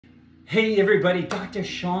Hey everybody, Dr.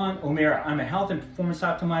 Sean O'Meara. I'm a health and performance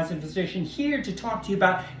optimizing physician here to talk to you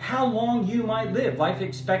about how long you might live, life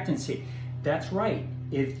expectancy. That's right.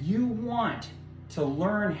 If you want to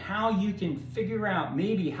learn how you can figure out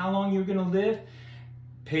maybe how long you're going to live,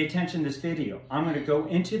 pay attention to this video. I'm going to go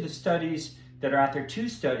into the studies that are out there, 2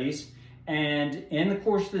 studies, and in the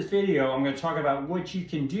course of this video, I'm going to talk about what you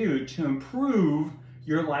can do to improve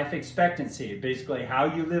your life expectancy, basically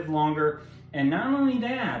how you live longer. And not only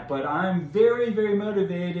that, but I'm very, very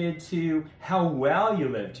motivated to how well you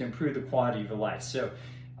live to improve the quality of your life. So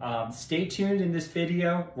stay tuned in this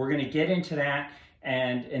video. We're going to get into that.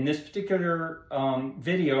 And in this particular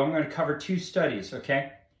video, I'm going to cover 2 studies,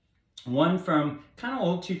 okay? One from kind of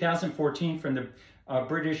old, 2014, from the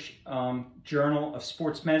British Journal of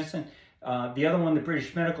Sports Medicine. The other one, the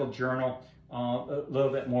British Medical Journal, a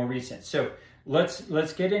little bit more recent. So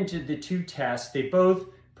let's get into the 2 tests. They both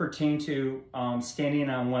pertain to standing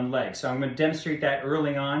on one leg. So I'm going to demonstrate that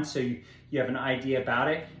early on so you have an idea about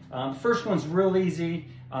it. The first one's real easy.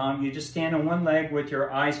 You just stand on one leg with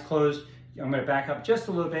your eyes closed. I'm going to back up just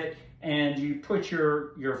a little bit, and you put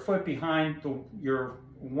your foot behind your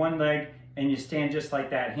one leg, and you stand just like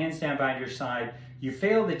that, hands down by your side. You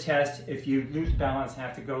fail the test if you lose balance,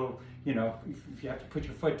 have to go, if you have to put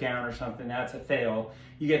your foot down or something, that's a fail.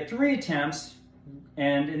 You get 3 attempts,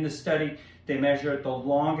 and in the study, they measure the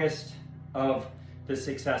longest of the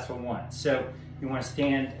successful ones. So you want to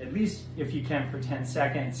stand at least, if you can, for 10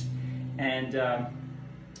 seconds. And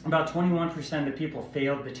about 21% of the people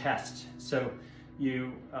failed the test. So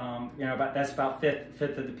that's about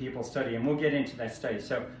fifth of the people study, and we'll get into that study.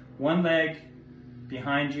 So one leg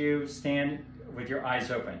behind you, stand with your eyes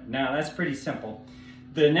open. Now that's pretty simple.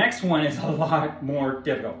 The next one is a lot more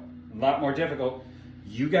difficult.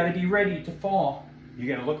 You got to be ready to fall. You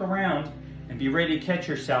got to look around and be ready to catch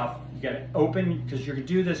yourself. You got to open, because you're going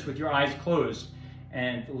to do this with your eyes closed.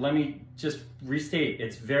 And let me just restate,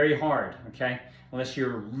 it's very hard, okay? Unless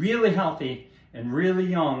you're really healthy and really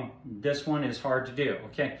young, this one is hard to do,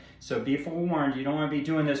 okay? So be forewarned, you don't want to be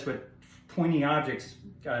doing this with pointy objects,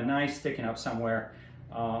 a knife sticking up somewhere,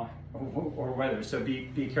 or whether, so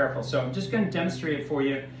be careful. So I'm just going to demonstrate it for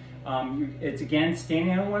you. It's again,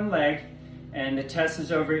 standing on one leg, and the test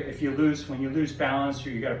is over when you lose balance, or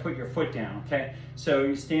you got to put your foot down, okay? So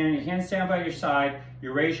you stand, your hands down by your side,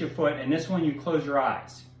 you raise your foot, and this one you close your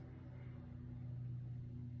eyes.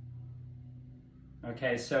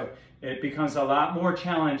 Okay, so it becomes a lot more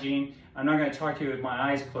challenging. I'm not going to talk to you with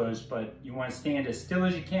my eyes closed, but you want to stand as still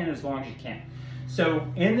as you can, as long as you can. So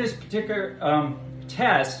in this particular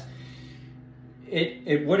test,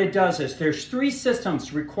 what it does is there's 3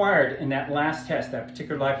 systems required in that last test, that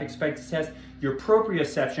particular life expectancy test. Your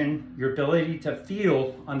proprioception, your ability to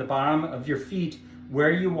feel on the bottom of your feet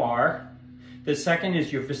where you are. The second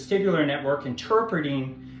is your vestibular network,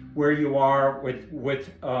 interpreting where you are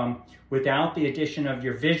without the addition of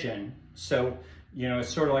your vision. So, it's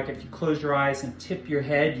sort of like if you close your eyes and tip your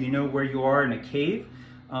head, you know where you are in a cave,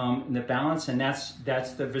 in the balance, and that's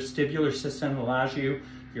the vestibular system allows you.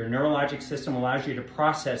 Your neurologic system allows you to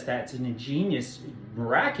process that. It's an ingenious,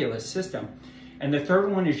 miraculous system. And the third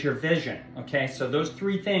one is your vision, okay? So those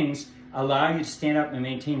 3 things allow you to stand up and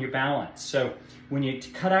maintain your balance. So when you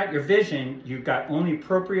cut out your vision, you've got only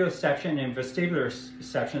proprioception and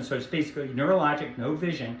vestibuloception, so it's basically neurologic, no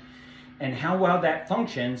vision. And how well that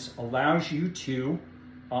functions allows you to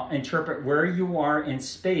interpret where you are in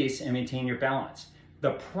space and maintain your balance.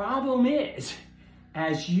 The problem is,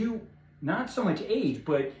 as you not so much age,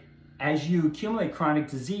 but as you accumulate chronic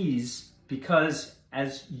disease, because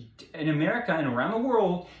as in America and around the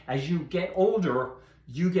world, as you get older,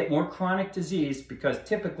 you get more chronic disease, because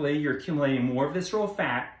typically you're accumulating more visceral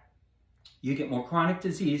fat, you get more chronic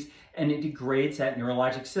disease, and it degrades that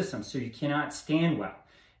neurologic system, so you cannot stand well,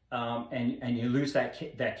 and you lose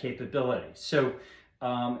that capability. So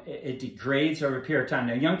it degrades over a period of time.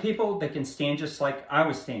 Now, young people, they can stand just like I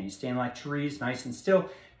was standing. You stand like trees, nice and still.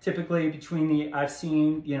 Typically I've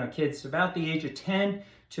seen, kids about the age of 10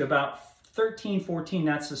 to about 13, 14,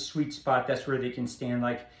 that's the sweet spot. That's where they can stand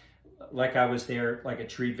like I was there, like a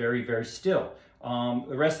tree, very, very still.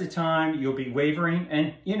 The rest of the time, you'll be wavering,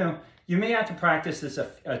 and, you may have to practice this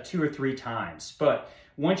 2 or 3 times, but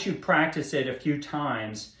once you practice it a few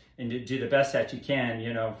times and do the best that you can,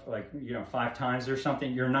 5 times or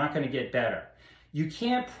something, you're not going to get better. You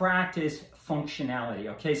can't practice functionality,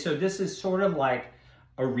 okay? So this is sort of like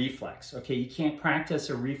a reflex, okay? You can't practice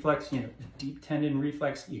a reflex, deep tendon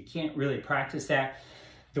reflex. You can't really practice that.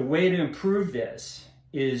 The way to improve this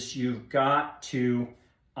is you've got to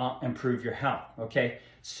improve your health, okay?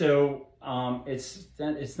 So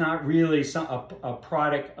it's not really a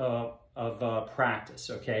product of practice.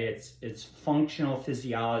 Okay, it's functional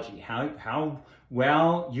physiology, how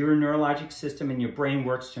well your neurologic system and your brain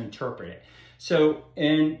works to interpret it. So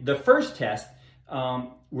in the first test,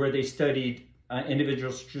 where they studied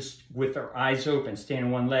individuals just with their eyes open, standing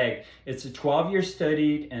on one leg, it's a 12-year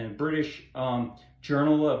study in a British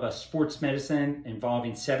Journal of Sports Medicine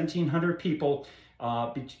involving 1,700 people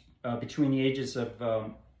between the ages of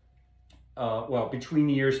between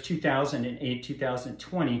the years 2008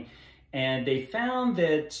 2020, and they found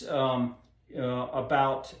that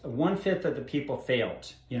about 1/5 of the people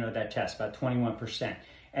failed, that test, about 21%.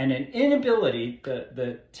 And an inability,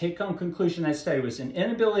 the take-home conclusion of that study was an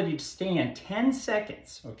inability to stand 10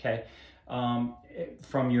 seconds, okay,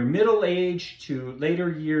 from your middle age to later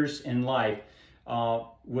years in life,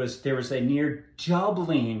 there was a near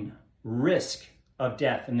doubling risk of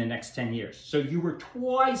death in the next 10 years. So you were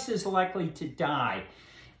twice as likely to die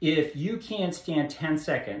if you can't stand 10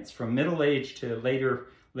 seconds from middle age to later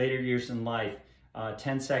years in life,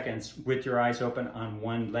 10 seconds with your eyes open on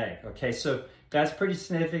one leg. Okay, so that's pretty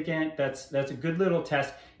significant. That's a good little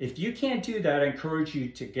test. If you can't do that, I encourage you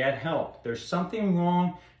to get help. There's something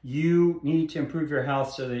wrong. You need to improve your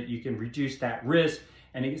health so that you can reduce that risk,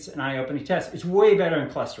 and it's an eye-opening test. It's way better than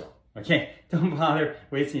cholesterol. Okay, don't bother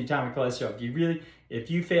wasting your time with cholesterol. If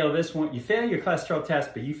you fail this one, you fail your cholesterol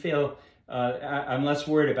test, but you fail, I'm less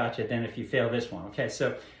worried about you than if you fail this one. Okay,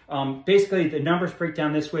 so basically the numbers break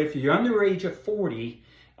down this way. If you're under the age of 40,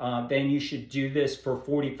 then you should do this for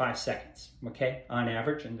 45 seconds, okay, on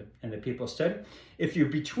average in the people studied. If you're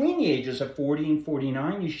between the ages of 40 and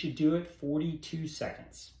 49, you should do it 42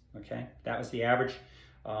 seconds, okay? That was the average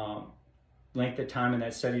length of time in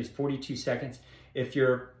that study is 42 seconds. If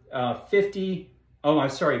you're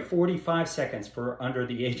 45 seconds for under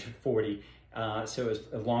the age of 40, so it's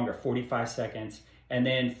longer, 45 seconds. And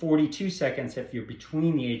then 42 seconds if you're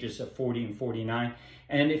between the ages of 40 and 49.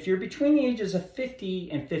 And if you're between the ages of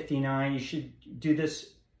 50 and 59, you should do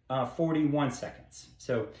this 41 seconds.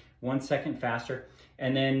 So 1 second faster.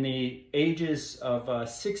 And then the ages of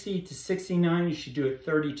 60 to 69, you should do it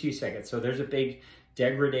 32 seconds. So there's a big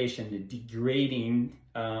degradation, the degrading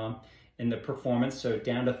in the performance. So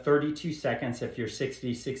down to 32 seconds if you're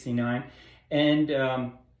 60, 69. And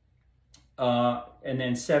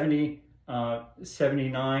then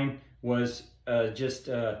 79 was just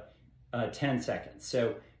 10 seconds.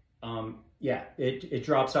 So yeah, it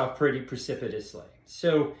drops off pretty precipitously.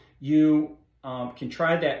 So you can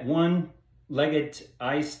try that one-legged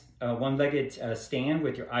stand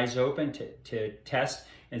with your eyes open to test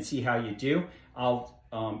and see how you do. I'm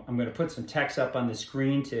going to put some text up on the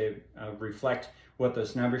screen to reflect what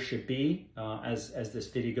those numbers should be as this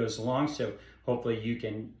video goes along. So hopefully you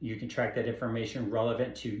can track that information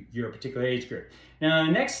relevant to your particular age group. Now,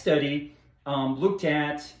 the next study looked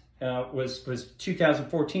at was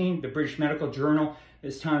 2014, the British Medical Journal.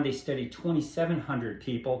 This time they studied 2,700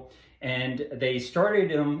 people, and they started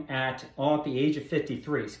them at the age of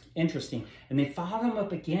 53. It's interesting, and they followed them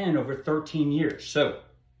up again over 13 years. So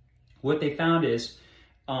what they found is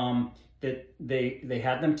that they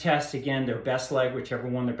had them test again their best leg, whichever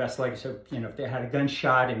one their best leg. So, if they had a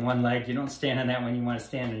gunshot in one leg, you don't stand on that one, you want to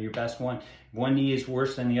stand on your best one. If one knee is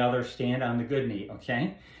worse than the other, stand on the good knee,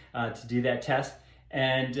 okay, to do that test.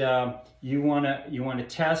 And you want to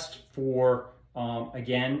test for,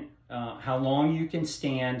 again, how long you can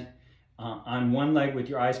stand on one leg with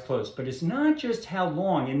your eyes closed. But it's not just how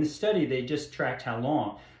long. In the study, they just tracked how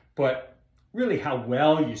long, but really how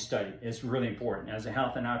well you study is really important. As a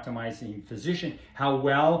health and optimizing physician, how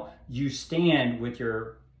well you stand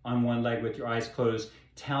on one leg with your eyes closed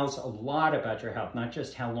tells a lot about your health, not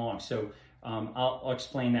just how long. So I'll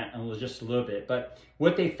explain that in just a little bit. But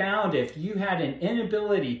what they found, if you had an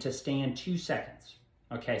inability to stand 2 seconds,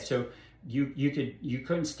 okay, so you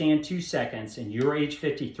couldn't stand 2 seconds and you're age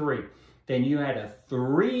 53, then you had a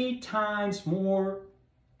 3 times more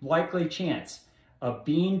likely chance of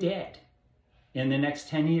being dead in the next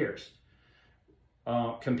 10 years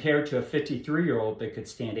compared to a 53-year-old that could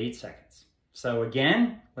stand 8 seconds. So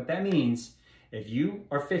again, what that means, if you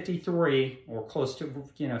are 53 or close to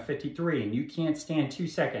 53 and you can't stand 2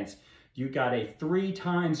 seconds, you got a 3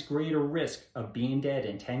 times greater risk of being dead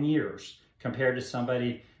in 10 years compared to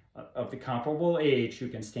somebody of the comparable age who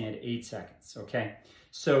can stand 8 seconds, okay?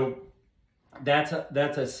 So that's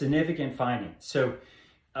a significant finding. So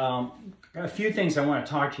a few things I want to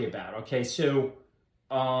talk to you about, okay? So,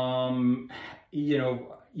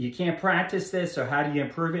 you can't practice this, so how do you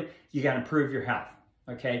improve it? You got to improve your health,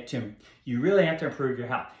 okay, Tim? You really have to improve your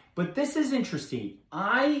health. But this is interesting.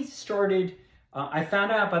 I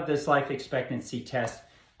found out about this life expectancy test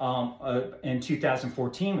in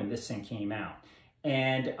 2014 when this thing came out.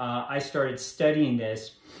 And I started studying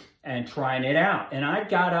this and trying it out. And I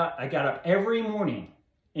got up every morning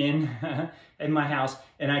in my house,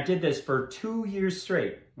 and I did this for 2 years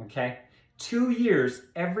straight, okay? 2 years,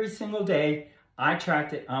 every single day. I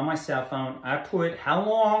tracked it on my cell phone. I put how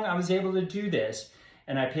long I was able to do this,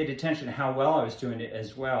 and I paid attention to how well I was doing it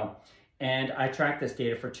as well. And I tracked this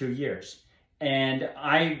data for 2 years. And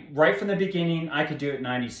right from the beginning, I could do it in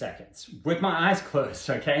 90 seconds with my eyes closed,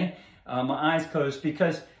 okay? My eyes closed,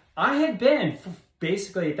 because I had been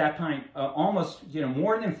basically at that point almost,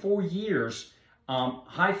 more than 4 years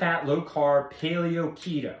high fat, low carb, paleo,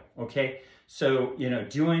 keto, okay? So,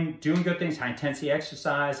 doing good things, high intensity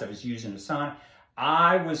exercise. I was using the sauna.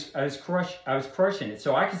 I was crushing it.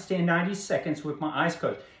 So I could stand 90 seconds with my eyes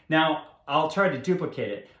closed. Now, I'll try to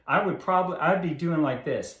duplicate it. I'd be doing like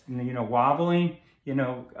this, wobbling,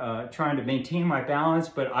 trying to maintain my balance,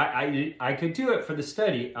 but I could do it for the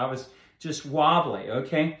study. I was just wobbly,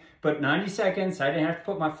 okay? But 90 seconds, I didn't have to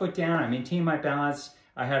put my foot down. I maintained my balance.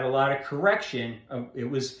 I had a lot of correction. It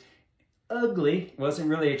was ugly, wasn't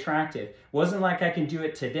really attractive. Wasn't like I can do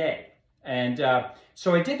it today. And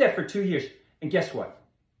so I did that for 2 years. And guess what?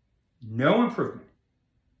 No improvement.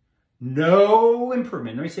 No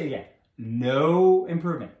improvement. Let me say it again. No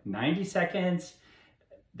improvement. 90 seconds.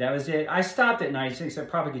 That was it. I stopped at 96. I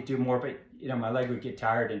probably could do more, but my leg would get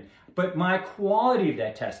tired. But my quality of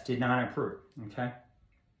that test did not improve. Okay.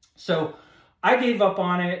 So I gave up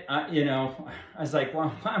on it. I was like,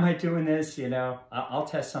 well, why am I doing this? I'll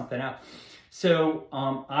test something out. So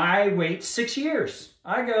I wait 6 years.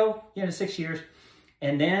 I go, 6 years.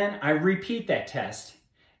 And then I repeat that test.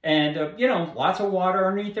 And, lots of water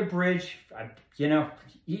underneath the bridge,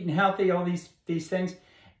 eating healthy, all these things.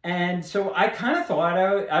 And so I kind of thought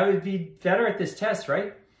I would be better at this test,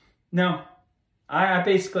 right? No, I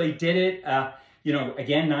basically did it,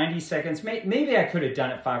 again, 90 seconds. Maybe I could have done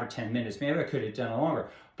it 5 or 10 minutes. Maybe I could have done it longer.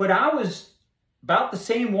 But I was about the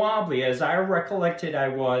same wobbly as I recollected I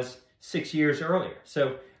was 6 years earlier.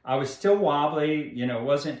 So I was still wobbly,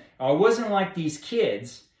 I wasn't like these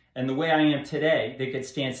kids and the way I am today, they could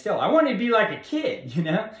stand still. I wanted to be like a kid,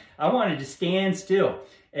 I wanted to stand still.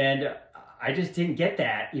 And I just didn't get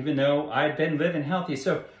that, even though I'd been living healthy.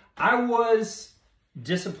 So I was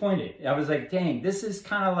disappointed. I was like, dang, this is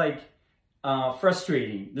kind of like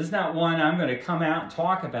frustrating. This is not one I'm going to come out and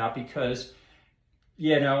talk about because,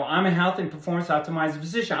 I'm a health and performance optimizing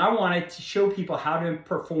physician. I wanted to show people how to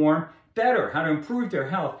perform better, how to improve their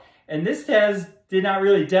health. And this test did not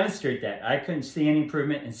really demonstrate that. I couldn't see any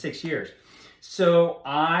improvement in 6 years. So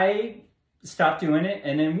I stopped doing it.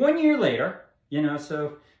 And then 1 year later,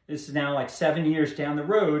 so this is now like 7 years down the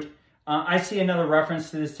road, I see another reference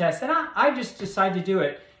to this test. And I just decided to do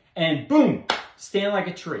it. And boom, stand like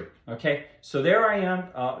a tree. Okay, so there I am.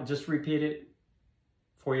 I'll just repeat it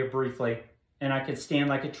for you briefly. And I could stand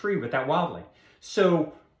like a tree without wobbling.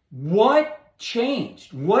 So what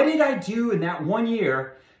changed? What did I do in that 1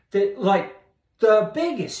 year that, like, the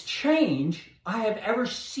biggest change I have ever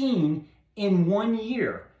seen in 1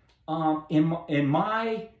 year in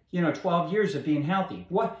my 12 years of being healthy?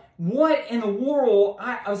 What in the world?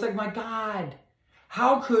 I was like, my God,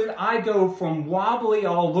 how could I go from wobbly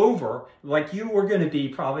all over, like you were going to be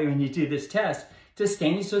probably when you do this test, to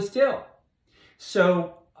standing so still?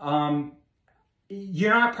 So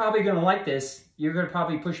you're not probably going to like this. You're going to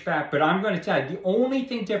probably push back, but I'm going to tell you, the only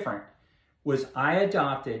thing different was I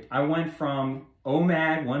went from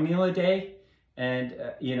OMAD, 1 meal a day, and,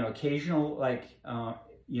 occasional,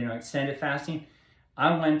 extended fasting.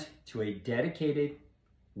 I went to a dedicated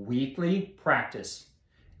weekly practice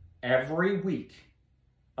every week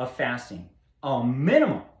of fasting, a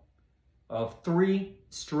minimum of 3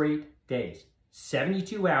 straight days,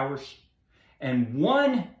 72 hours, and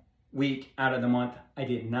 1 week out of the month, I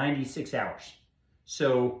did 96 hours.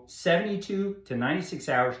 So 72 to 96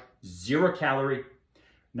 hours, 0 calorie,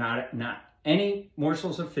 not any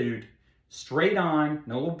morsels of food, straight on,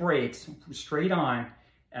 no little breaks, straight on,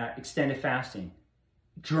 extended fasting.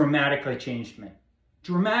 Dramatically changed me.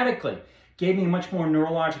 Dramatically. Gave me much more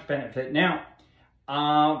neurologic benefit. Now,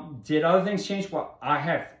 did other things change? Well, I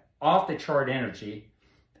have off the chart energy.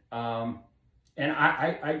 And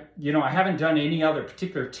I haven't done any other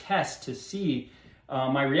particular test to see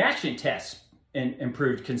my reaction tests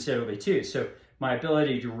improved considerably too. So my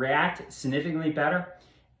ability to react significantly better.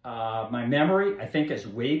 My memory, I think, is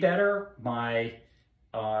way better. My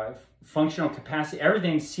functional capacity,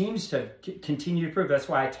 everything seems to continue to improve. That's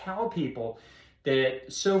why I tell people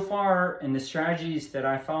that so far in the strategies that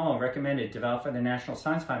I follow and recommended, developed by the National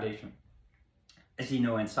Science Foundation, I see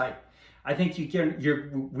no end in sight. I think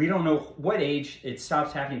we don't know what age it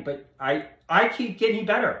stops happening, but I keep getting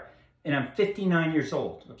better. And I'm 59 years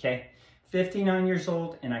old, okay? 59 years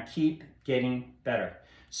old, and I keep getting better.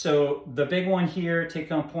 So the big one here,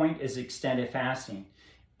 take-home point, is extended fasting.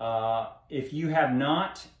 If you have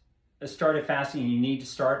not started fasting, you need to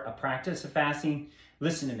start a practice of fasting.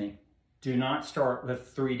 Listen to me. Do not start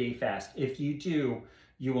with 3-day fast. If you do,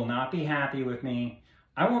 you will not be happy with me.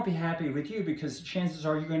 I won't be happy with you, because the chances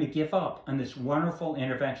are you're going to give up on this wonderful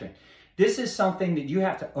intervention. This is something that you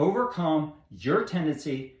have to overcome your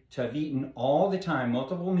tendency to have eaten all the time,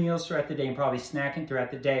 multiple meals throughout the day, and probably snacking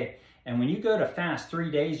throughout the day. And when you go to fast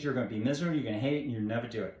 3 days, you're going to be miserable, you're going to hate it, and you'll never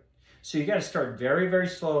do it. So you got to start very, very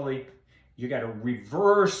slowly. You got to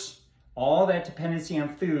reverse all that dependency on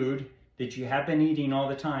food that you have been eating all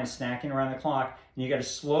the time, snacking around the clock, and you got to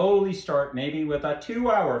slowly start maybe with a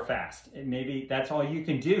 2-hour fast. And maybe that's all you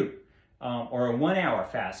can do, or a 1-hour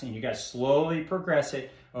fast, and you got to slowly progress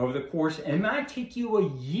it over the course. And it might take you a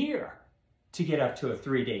year to get up to a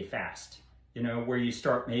 3-day fast, where you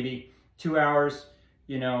start maybe 2 hours,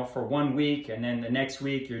 for 1 week, and then the next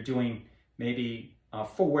week you're doing maybe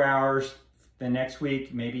 4 hours. The next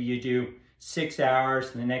week, maybe you do 6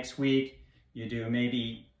 hours. The next week, you do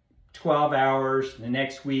maybe 12 hours. The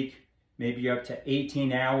next week, maybe you're up to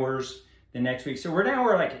 18 hours the next week. So now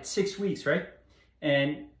we're like at 6 weeks, right?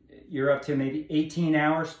 And you're up to maybe 18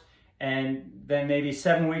 hours. And then maybe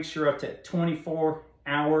 7 weeks, you're up to 24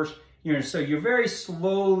 hours. So you're very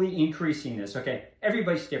slowly increasing this, okay?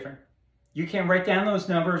 Everybody's different. You can't write down those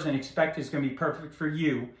numbers and expect it's going to be perfect for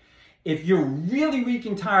you. If you're really weak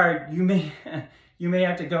and tired, you may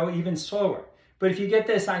have to go even slower. But if you get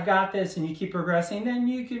this, I got this, and you keep progressing, then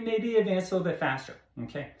you can maybe advance a little bit faster,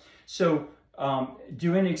 okay? So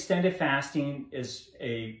doing extended fasting is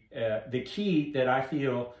the key that I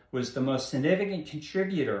feel was the most significant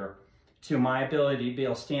contributor to my ability to be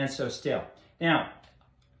able to stand so still. Now,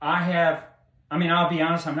 I'll be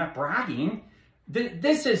honest, I'm not bragging.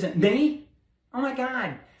 This isn't me. Oh my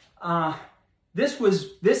God. This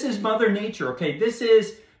is Mother Nature, okay? This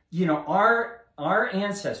is, our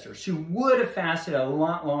ancestors who would have fasted a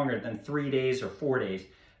lot longer than 3 days or 4 days.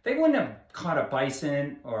 They wouldn't have caught a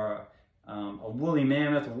bison or a woolly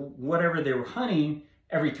mammoth, or whatever they were hunting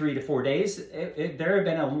every 3 to 4 days. There have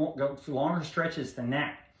been longer stretches than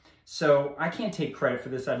that. So I can't take credit for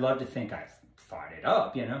this. I'd love to think I thought it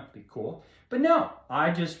up, it'd be cool. But no,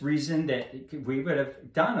 I just reasoned that we would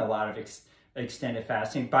have done a lot of extended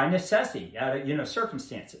fasting by necessity, out of,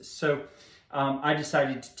 circumstances. So I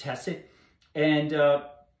decided to test it.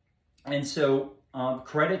 And so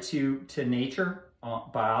credit to nature,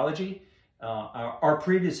 biology, our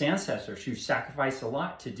previous ancestors who sacrificed a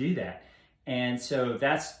lot to do that. And so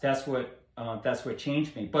that's what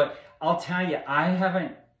changed me. But I'll tell you, I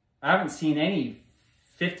haven't seen any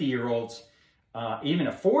 50-year-olds, even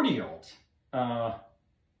a 40-year-old,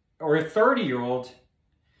 or a 30-year-old,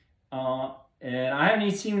 and I haven't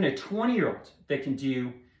even seen a 20-year-old that can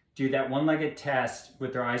do that one-legged test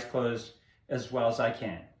with their eyes closed as well as I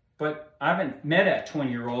can. But I haven't met a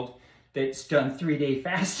 20-year-old that's done 3-day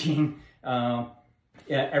fasting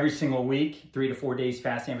every single week, 3 to 4 days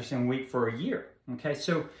fasting every single week for a year. Okay,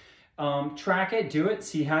 so track it, do it,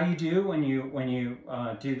 see how you do when you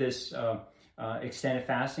do this extended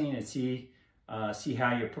fasting, and see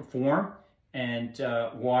how you perform, and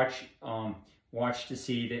watch to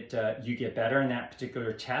see that you get better in that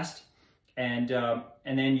particular test, and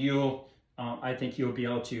then I think you'll be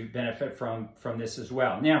able to benefit from this as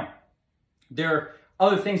well. Now, there are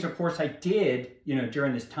other things, of course, I did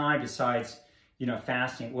during this time besides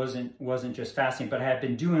fasting. It wasn't just fasting, but I had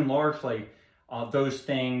been doing largely those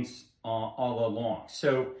things all along.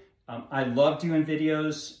 So I love doing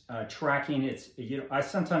videos, tracking.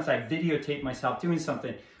 Sometimes I videotape myself doing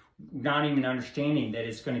something, not even understanding that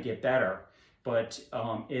it's going to get better, but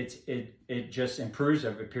it just improves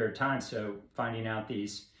over a period of time. So finding out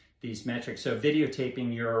these metrics. So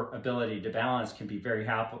videotaping your ability to balance can be very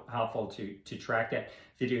helpful to track that.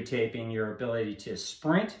 Videotaping your ability to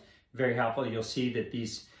sprint, very helpful. You'll see that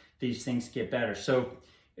these things get better. So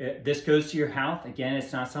this goes to your health. Again,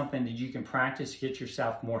 it's not something that you can practice to get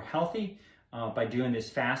yourself more healthy by doing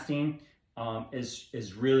this fasting.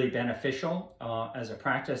 Is really beneficial as a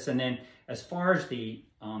practice. And then as far as the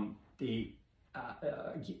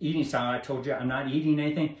eating style, I told you I'm not eating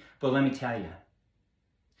anything, but let me tell you,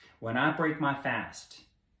 when I break my fast,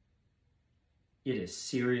 it is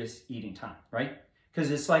serious eating time, right?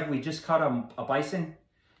 Because it's like we just caught a bison.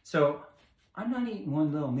 So I'm not eating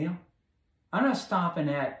one little meal. I'm not stopping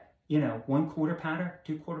at, 1 quarter pounder,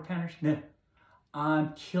 2 quarter pounders. No,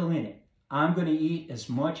 I'm killing it. I'm going to eat as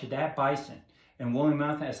much of that bison and woolly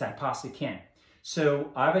mammoth as I possibly can.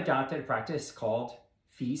 So I've adopted a practice called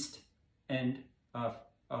feast and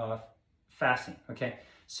fasting, okay?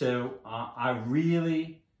 So I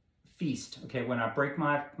really feast, okay? When I break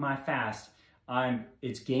my fast,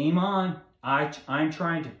 it's game on. I'm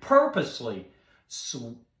trying to purposely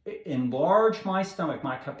enlarge my stomach,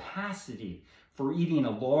 my capacity for eating a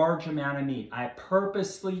large amount of meat. I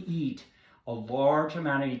purposely eat a large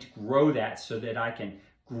amount of meat to grow that so that I can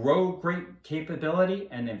grow great capability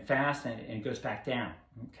and then fast and it goes back down,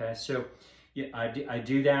 okay? So yeah, I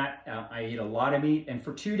do that. I eat a lot of meat, and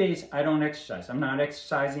for 2 days, I don't exercise. I'm not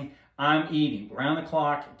exercising. I'm eating around the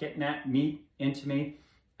clock, getting that meat into me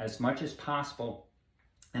as much as possible.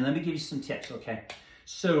 And let me give you some tips, okay?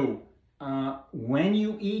 So when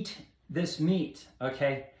you eat this meat,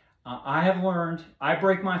 okay, I have learned, I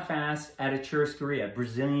break my fast at a churrascaria,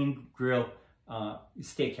 Brazilian grill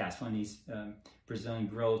steakhouse, one of these Brazilian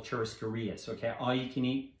grill churrascarias, okay? All you can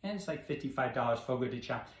eat, and it's like $55, fogo de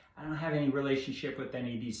chão. I don't have any relationship with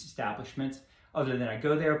any of these establishments other than I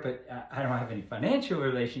go there, but I don't have any financial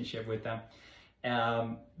relationship with them.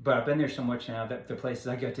 But I've been there so much now that the places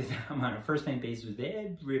I go to, I'm on a first-name basis with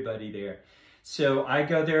everybody there. So I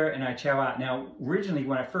go there and I chow out. Now, originally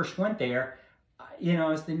when I first went there, you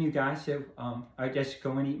know, as the new guy, so I just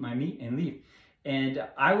go and eat my meat and leave. And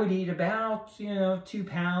I would eat about, 2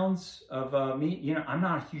 pounds of meat. You know, I'm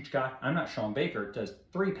not a huge guy. I'm not Sean Baker. It does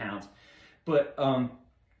 3 pounds. But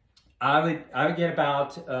I would get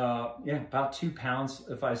about 2 pounds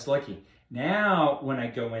if I was lucky. Now, when I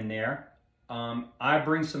go in there, I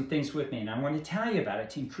bring some things with me, and I want to tell you about it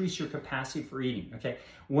to increase your capacity for eating, okay?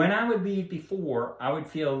 When I would leave before, I would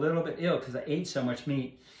feel a little bit ill because I ate so much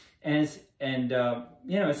meat. It's in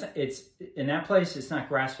that place, it's not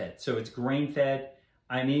grass-fed, so it's grain-fed.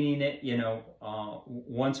 I'm eating it,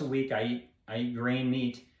 once a week. I eat grain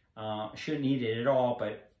meat. Shouldn't eat it at all,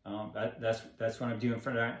 but that's what I'm doing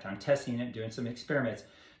for that. I'm testing it, doing some experiments.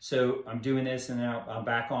 So I'm doing this, and then I'll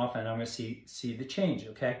back off, and I'm going to see the change,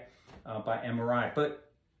 okay, by MRI.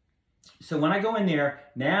 But so when I go in there,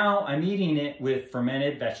 now I'm eating it with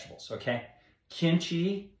fermented vegetables, okay,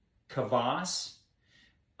 kimchi, kvass,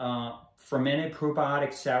 fermented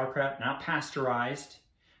probiotic sauerkraut, not pasteurized,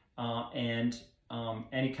 and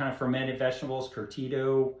any kind of fermented vegetables,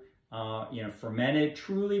 curtido,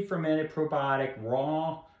 truly fermented probiotic,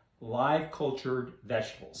 raw, live cultured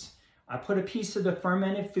vegetables. I put a piece of the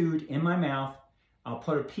fermented food in my mouth. I'll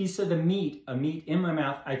put a piece of the meat in my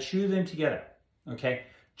mouth. I chew them together, okay?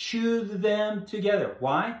 Chew them together.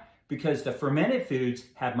 Why? Because the fermented foods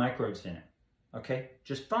have microbes in it, okay?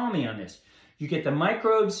 Just follow me on this. You get the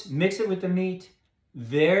microbes, mix it with the meat.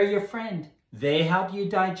 They're your friend. They help you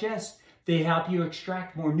digest. They help you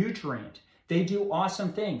extract more nutrient. They do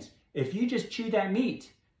awesome things. If you just chew that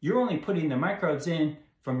meat, you're only putting the microbes in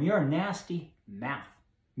from your nasty mouth.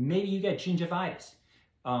 Maybe you got gingivitis.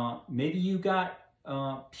 Maybe you got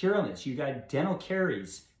purulence. You got dental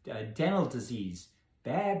caries, dental disease,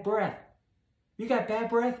 bad breath. You got bad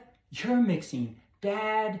breath? You're mixing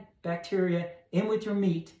bad bacteria in with your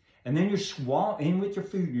meat, and then you're in with your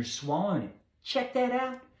food, and you're swallowing it. Check that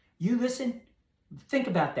out. You listen. Think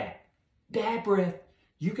about that. Bad breath.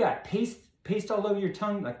 You got paste all over your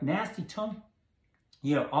tongue, like nasty tongue.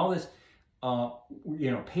 All this,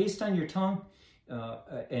 paste on your tongue,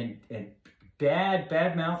 and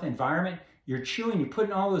bad mouth environment. You're chewing, you're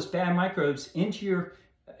putting all those bad microbes into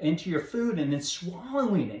your food and then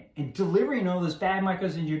swallowing it and delivering all those bad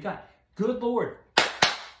microbes into your gut. Good Lord.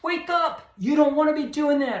 Wake up. You don't want to be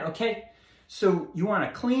doing that, okay? So you want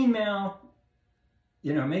a clean mouth.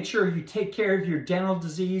 Make sure you take care of your dental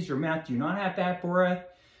disease. Your mouth do not have bad breath.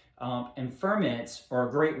 And ferments are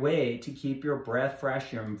a great way to keep your breath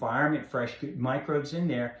fresh, your environment fresh, good microbes in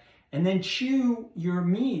there. And then chew your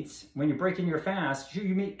meats when you're breaking your fast. Chew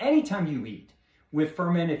your meat anytime you eat with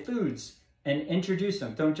fermented foods and introduce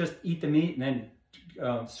them. Don't just eat the meat and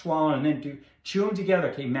then swallow and then chew them together.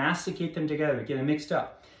 Okay, masticate them together, get them mixed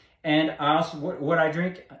up. And I also, what I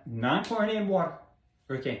drink, non-chlorinated water.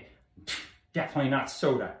 Okay, definitely not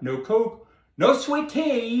soda. No Coke, no sweet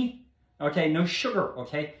tea. Okay, no sugar.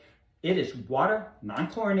 Okay. It is water,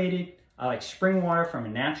 non-chlorinated. I like spring water from a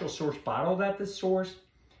natural source, bottled at the source.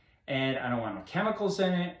 And I don't want no chemicals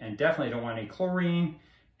in it, and definitely don't want any chlorine.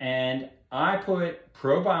 And I put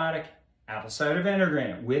probiotic apple cider vinegar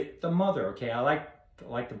in it with the mother, okay? I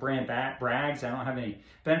like the brand Bragg's. I don't have any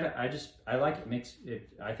benefit. I like it.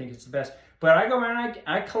 I think it's the best. But I go around,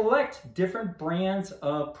 I collect different brands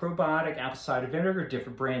of probiotic apple cider vinegar,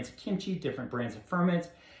 different brands of kimchi, different brands of ferments.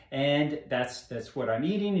 And that's what I'm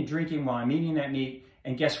eating and drinking while I'm eating that meat.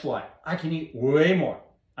 And guess what? I can eat way more.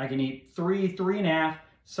 I can eat 3.5,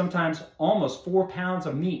 sometimes almost 4 pounds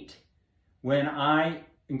of meat when I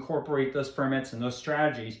incorporate those ferments and those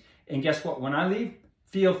strategies. And guess what? When I leave,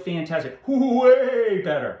 feel fantastic, way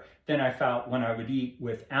better than I felt when I would eat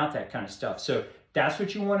without that kind of stuff. So that's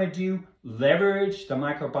what you want to do. Leverage the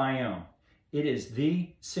microbiome. It is the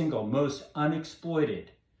single most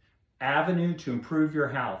unexploited avenue to improve your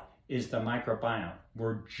health is the microbiome.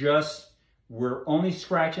 We're only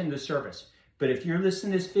scratching the surface. But if you're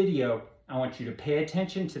listening to this video, I want you to pay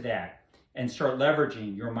attention to that and start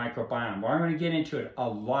leveraging your microbiome. Well, I'm going to get into it a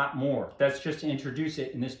lot more. That's just to introduce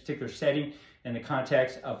it in this particular setting in the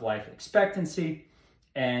context of life expectancy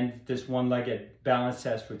and this one-legged balance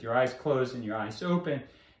test with your eyes closed and your eyes open.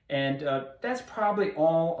 And that's probably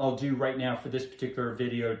all I'll do right now for this particular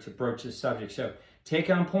video to broach this subject. So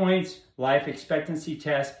take-home points, life expectancy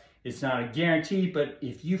test. It's not a guarantee, but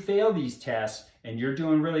if you fail these tests and you're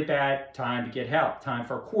doing really bad, time to get help. Time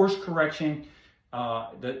for a course correction.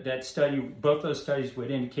 That study, both those studies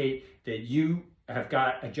would indicate that you have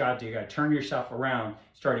got a job to do. You got to turn yourself around,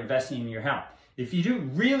 start investing in your health. If you do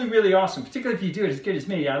really, really awesome, particularly if you do it as good as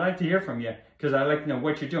me, I'd like to hear from you because I'd like to know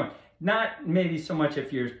what you're doing. Not maybe so much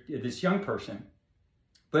if you're this young person,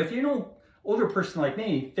 but if you're an older person like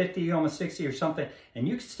me, 50, almost 60 or something, and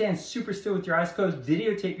you can stand super still with your eyes closed,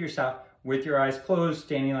 videotape yourself with your eyes closed,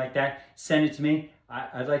 standing like that, send it to me.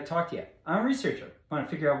 I'd like to talk to you. I'm a researcher. I want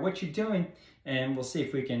to figure out what you're doing, and we'll see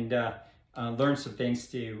if we can learn some things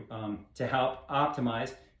to help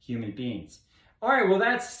optimize human beings. All right, well,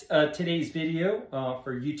 that's today's video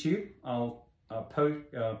for YouTube. I'll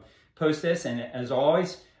post this, and as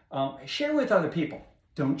always, share with other people.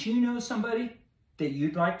 Don't you know somebody that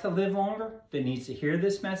you'd like to live longer, that needs to hear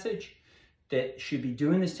this message, that should be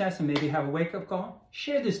doing this test and maybe have a wake-up call?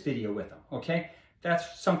 Share this video with them, okay?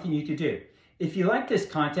 That's something you could do. If you like this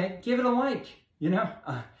content, give it a like. You know,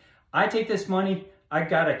 I take this money, I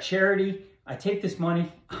got a charity, I take this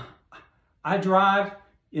money, I drive,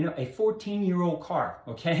 you know, a 14-year-old car,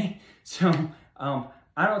 okay? So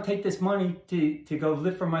I don't take this money to go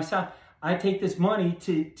live for myself. I take this money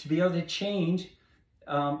to be able to change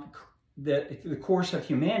the course of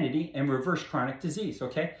humanity and reverse chronic disease,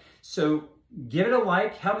 okay? So give it a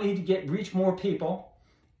like, help me to reach more people,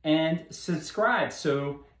 and subscribe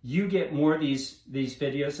so you get more of these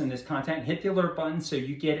videos and this content. Hit the alert button so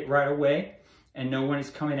you get it right away and know when it's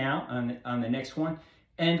coming out on the next one.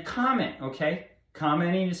 And comment, okay?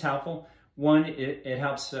 Commenting is helpful. One, it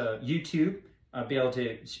helps YouTube be able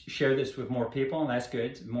to share this with more people, and that's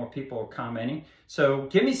good. More people are commenting. So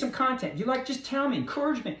give me some content. You like, just tell me,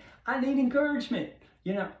 encouragement. I need encouragement.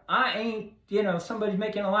 You know, I ain't, you know, somebody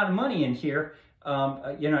making a lot of money in here.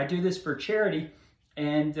 You know, I do this for charity,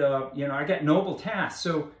 and, you know, I got noble tasks.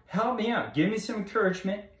 So help me out. Give me some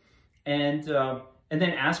encouragement, and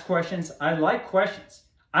then ask questions. I like questions.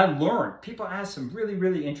 I learn. People ask some really,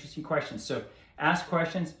 really interesting questions. So ask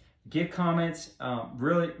questions, give comments,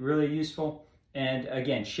 really, really useful. And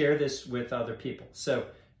again, share this with other people. So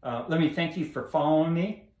let me thank you for following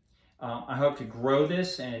me. I hope to grow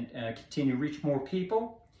this and continue to reach more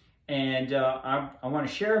people. And I want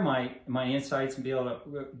to share my insights and be able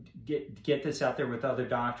to get this out there with other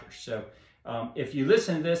doctors. So if you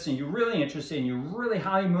listen to this and you're really interested and you're really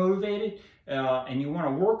highly motivated and you want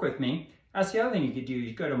to work with me, that's the other thing you could do.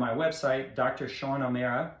 You go to my website, Dr. Sean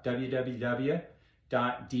O'Mara,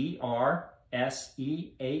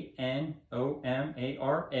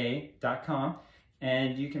 www.drseanomara.com,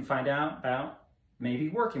 and you can find out about maybe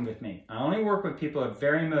working with me. I only work with people who are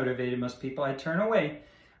very motivated. Most people I turn away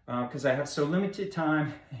because I have so limited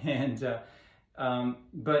time, and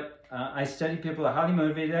but I study people that are highly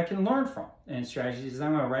motivated that I can learn from, and strategies.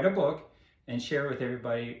 I'm going to write a book and share with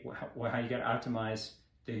everybody how you got to optimize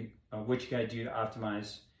what you got to do to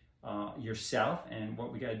optimize yourself and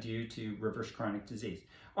what we got to do to reverse chronic disease.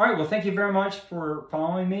 All right, well, thank you very much for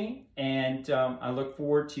following me, and I look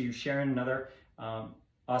forward to sharing another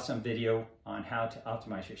awesome video on how to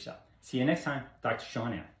optimize yourself. See you next time. Dr.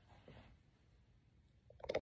 Sean out.